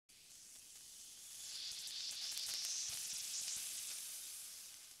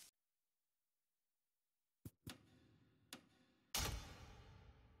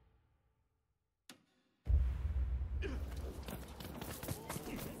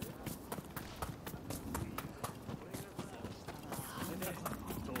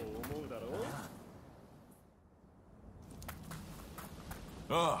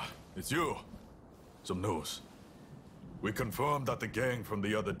Ah, it's you. Some news. We confirmed that the gang from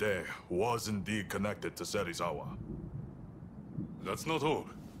the other day was indeed connected to Serizawa. That's not all.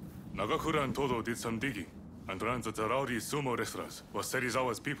 Nagakura and Todo did some digging, and learned that the rowdy sumo wrestlers were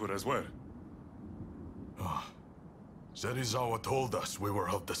Serizawa's people as well. Serizawa told us we were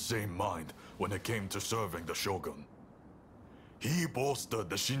of the same mind when it came to serving the Shogun. He bolstered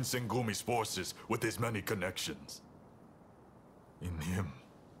the Shinsengumi's forces with his many connections. In him,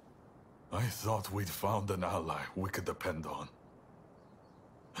 I thought we'd found an ally we could depend on.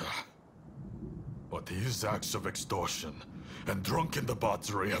 But his acts of extortion and drunken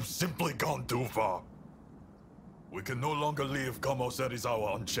debauchery have simply gone too far. We can no longer leave Kamo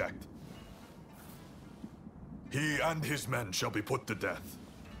Serizawa unchecked. He and his men shall be put to death.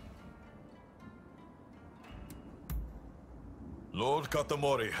 Lord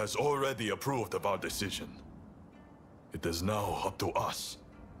Katamori has already approved of our decision. It is now up to us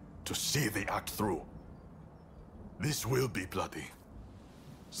to see the act through. This will be bloody.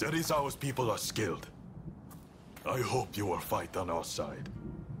 Serizawa's people are skilled. I hope you will fight on our side.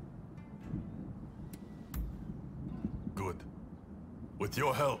 Good. With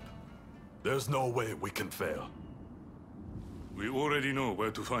your help, there's no way we can fail. We already know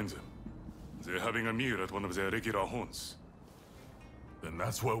where to find them. They're having a meal at one of their regular haunts. Then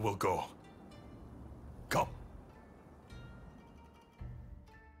that's where we'll go. Come.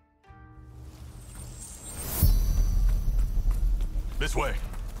 This way.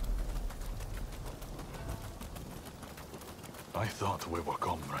 I thought we were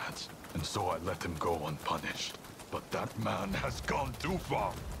comrades, and so I let him go unpunished. But that man has gone too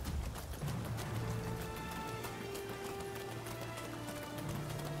far.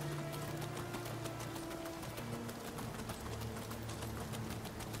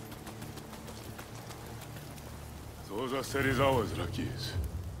 Those are Serizawa's lackeys.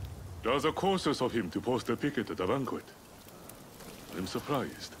 Rather cautious of him to post a picket at the banquet. I'm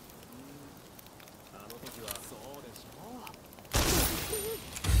surprised.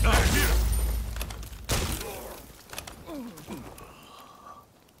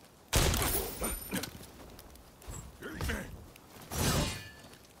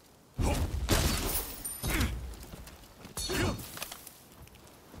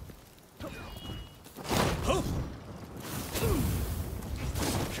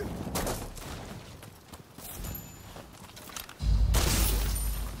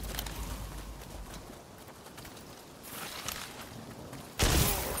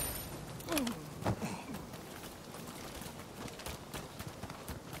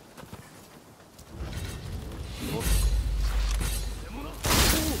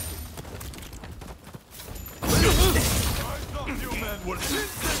 Were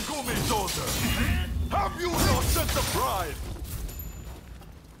Shinsengumi's order! Have you no sense of pride?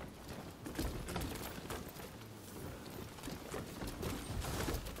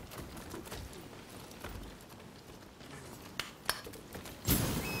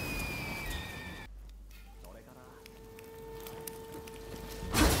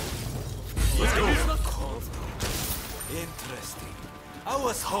 Let's go! Interesting. I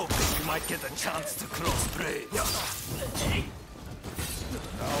was hoping you might get a chance to crossbreed.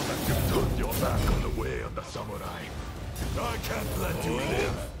 Now that you've turned your back on the way of the samurai, I can't let you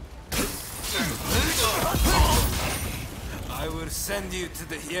live. I will send you to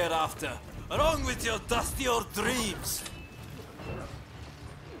the hereafter, along with your dusty old dreams.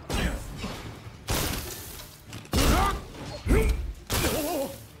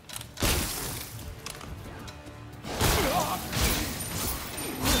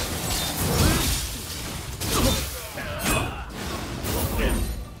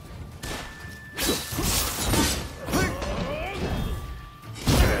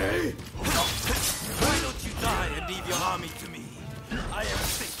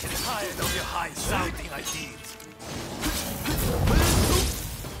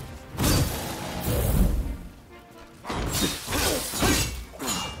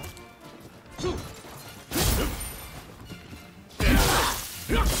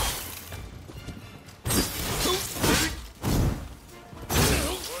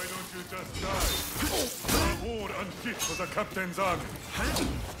 Captain's army.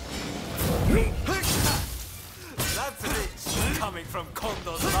 That's rich, coming from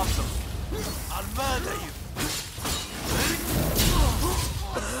Kondo's Raptor. I'll murder you.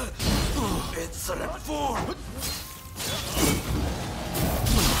 It's a reform.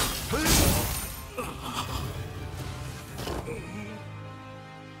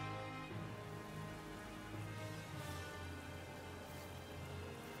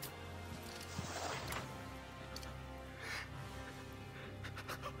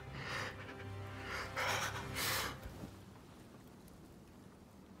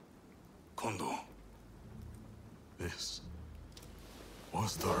 Kondo. This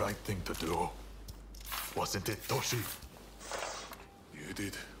was the right thing to do. Wasn't it, Toshi? You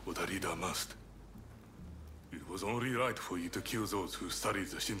did what a leader must. It was only right for you to kill those who studied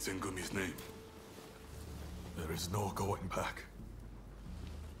the Shinsengumi's name. There is no going back.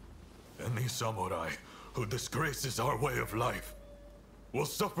 Any samurai who disgraces our way of life will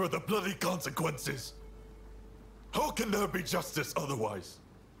suffer the bloody consequences. How can there be justice otherwise?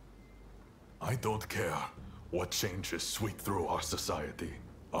 I don't care what changes sweep through our society.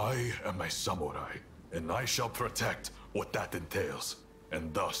 I am a samurai, and I shall protect what that entails.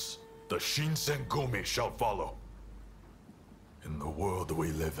 And thus, the Shinsengumi shall follow. In the world we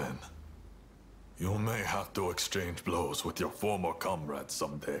live in, you may have to exchange blows with your former comrades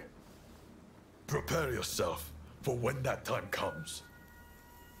someday. Prepare yourself for when that time comes.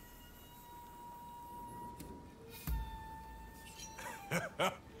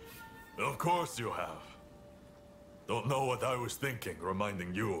 Of course you have. Don't know what I was thinking,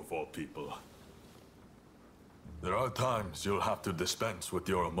 reminding you of all people. There are times you'll have to dispense with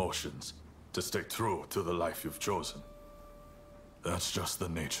your emotions to stay true to the life you've chosen. That's just the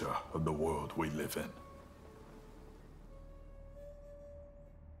nature of the world we live in.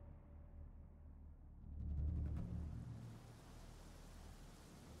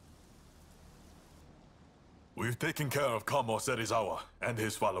 We've taken care of Kamo Serizawa and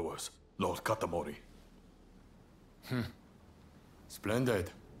his followers, Lord Katamori. Splendid.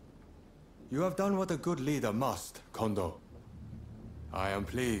 You have done what a good leader must, Kondo. I am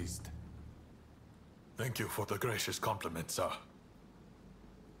pleased. Thank you for the gracious compliment, sir.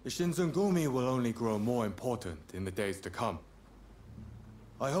 The Shinzungumi will only grow more important in the days to come.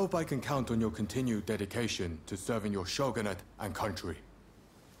 I hope I can count on your continued dedication to serving your shogunate and country.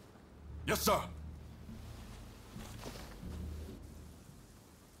 Yes, sir!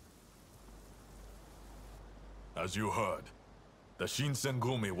 As you heard, the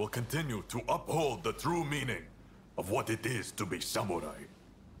Shinsengumi will continue to uphold the true meaning of what it is to be samurai.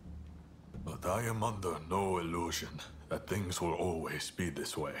 But I am under no illusion that things will always be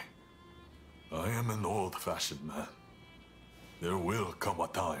this way. I am an old-fashioned man. There will come a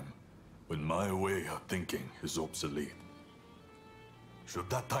time when my way of thinking is obsolete. Should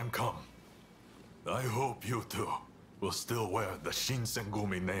that time come, I hope you two will still wear the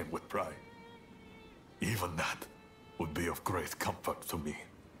Shinsengumi name with pride. Even that would be of great comfort to me.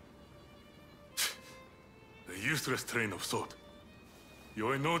 A useless train of thought.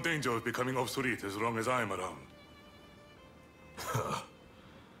 You're in no danger of becoming obsolete as long as I'm around.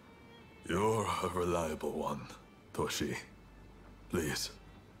 You're a reliable one, Toshi. Please,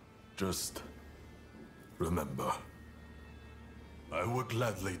 just remember. I would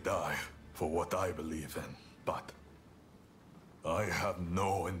gladly die for what I believe in, but I have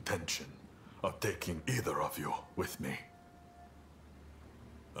no intention of taking either of you with me.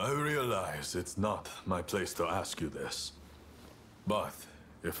 I realize it's not my place to ask you this, but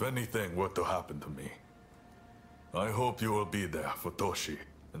if anything were to happen to me, I hope you will be there for Toshi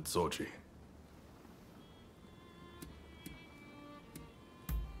and Soji.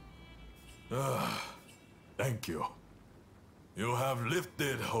 Thank you. You have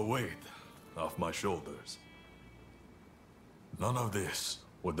lifted a weight off my shoulders. None of this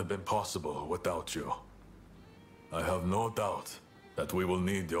would have been possible without you. I have no doubt that we will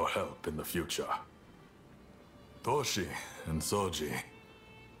need your help in the future. Toshi and Soji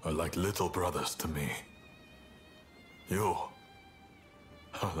are like little brothers to me. You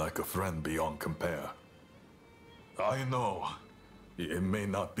are like a friend beyond compare. I know it may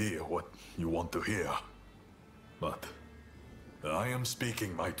not be what you want to hear, but I am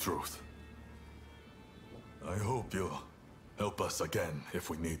speaking my truth. I hope you'll help us again if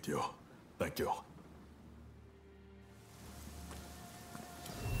we need you. Thank you.